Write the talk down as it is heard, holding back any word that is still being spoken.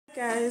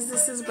Guys,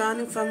 this is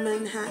Brownie from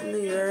Manhattan,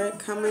 New York,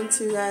 coming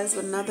to you guys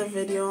with another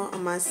video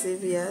on my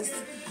CVS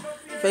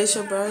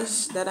facial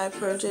brush that I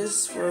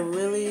purchased for a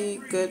really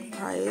good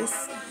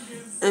price.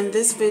 In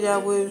this video, I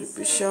will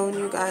be showing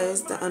you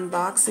guys the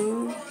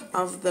unboxing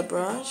of the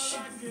brush.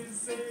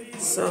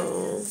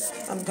 So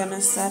I'm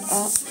gonna set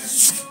up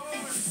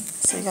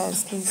so you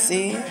guys can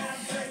see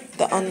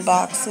the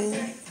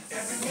unboxing.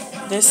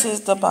 This is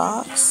the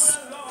box.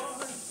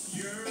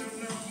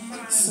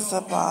 This is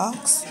the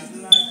box.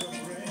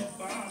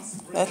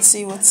 Let's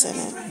see what's in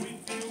it.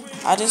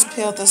 I just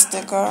peeled the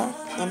sticker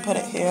and put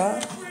it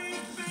here.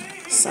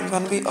 So I'm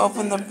going to be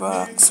opening the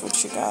box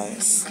with you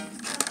guys.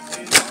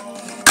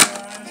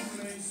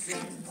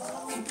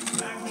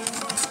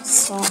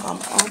 So I'm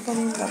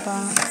opening the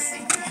box.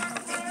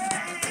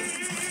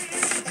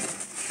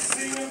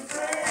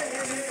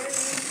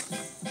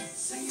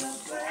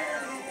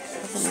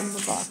 Opening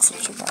the box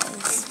with you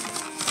guys.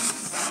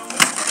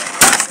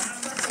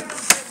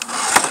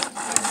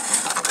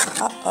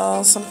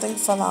 Uh-oh, something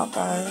fell out,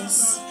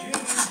 guys.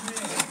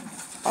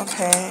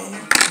 Okay.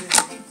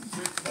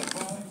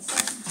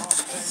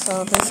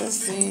 So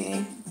this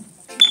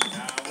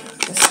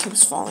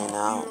keeps falling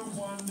out.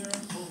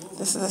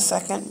 This is the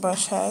second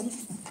brush head.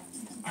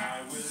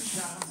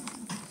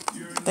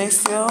 They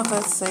feel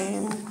the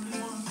same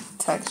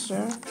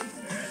texture.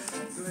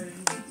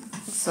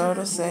 So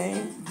to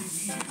say.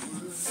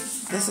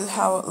 This is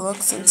how it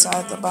looks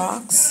inside the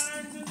box.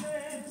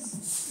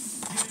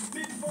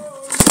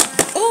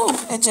 Ooh,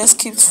 it just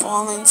keeps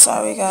falling.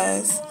 Sorry,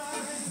 guys.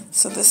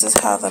 So this is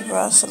how the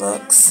brush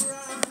looks.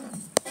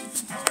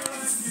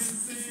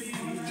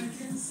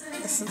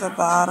 This is the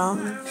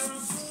bottom.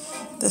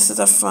 This is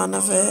the front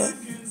of it.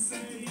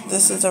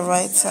 This is the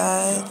right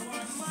side.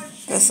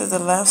 This is the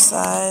left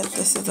side.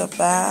 This is the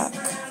back.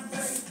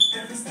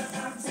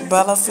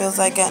 Bella feels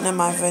like getting in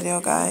my video,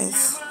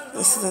 guys.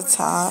 This is the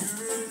top.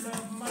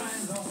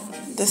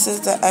 This is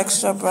the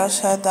extra brush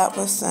head that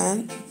was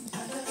sent.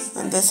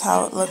 And this is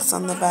how it looks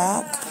on the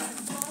back.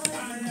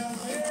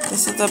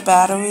 This is the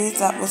batteries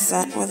that was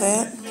sent with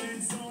it.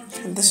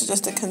 And this is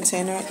just the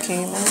container it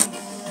came in.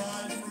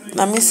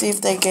 Let me see if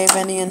they gave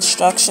any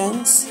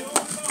instructions.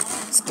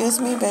 Excuse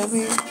me,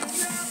 baby.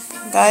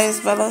 Guys,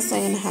 Bella's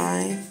saying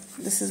hi.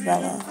 This is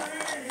Bella.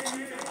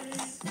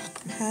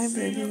 Hi,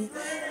 baby.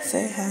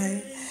 Say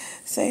hi.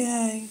 Say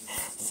hi.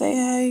 Say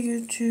hi,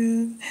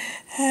 YouTube.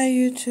 Hi,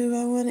 YouTube.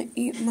 I want to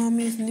eat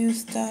mommy's new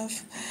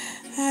stuff.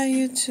 Hi,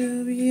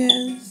 YouTube.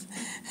 Yes.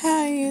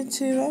 Hi,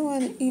 YouTube. I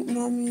want to eat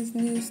mommy's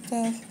new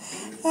stuff.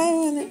 I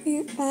want to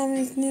eat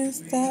mommy's new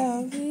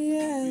stuff.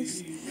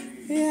 Yes.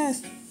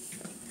 Yes.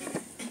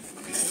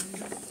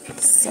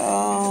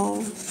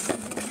 So,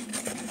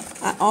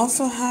 I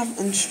also have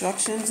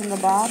instructions in the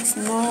box.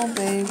 No,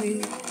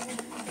 baby.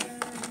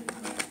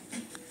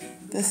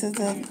 This is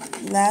the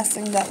last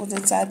thing that was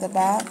inside the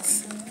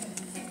box.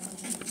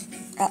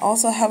 I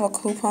also have a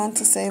coupon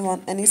to save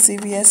on any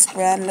CVS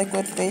brand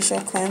liquid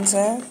facial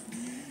cleanser.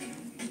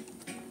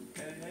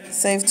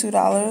 Save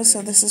 $2,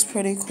 so this is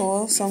pretty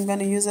cool. So I'm going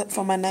to use it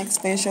for my next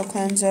facial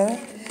cleanser.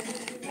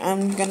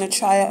 I'm going to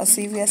try out a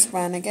CVS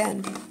brand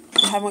again.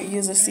 I haven't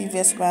used a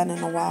CVS brand in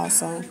a while,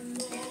 so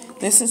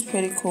this is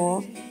pretty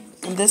cool.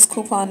 And this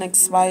coupon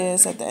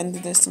expires at the end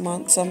of this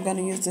month, so I'm going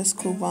to use this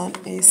coupon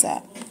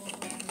ASAP.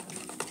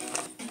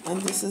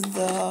 And this is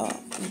the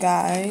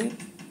guide.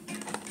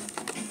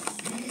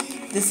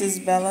 This is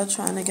Bella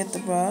trying to get the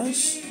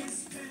brush.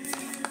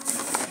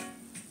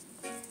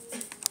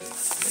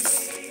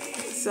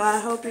 So I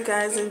hope you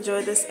guys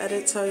enjoyed this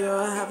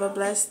editorial. Have a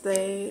blessed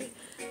day.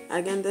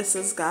 Again, this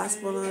is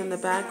gospel in the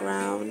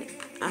background.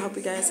 I hope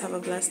you guys have a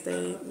blessed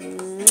day.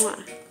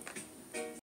 Mwah.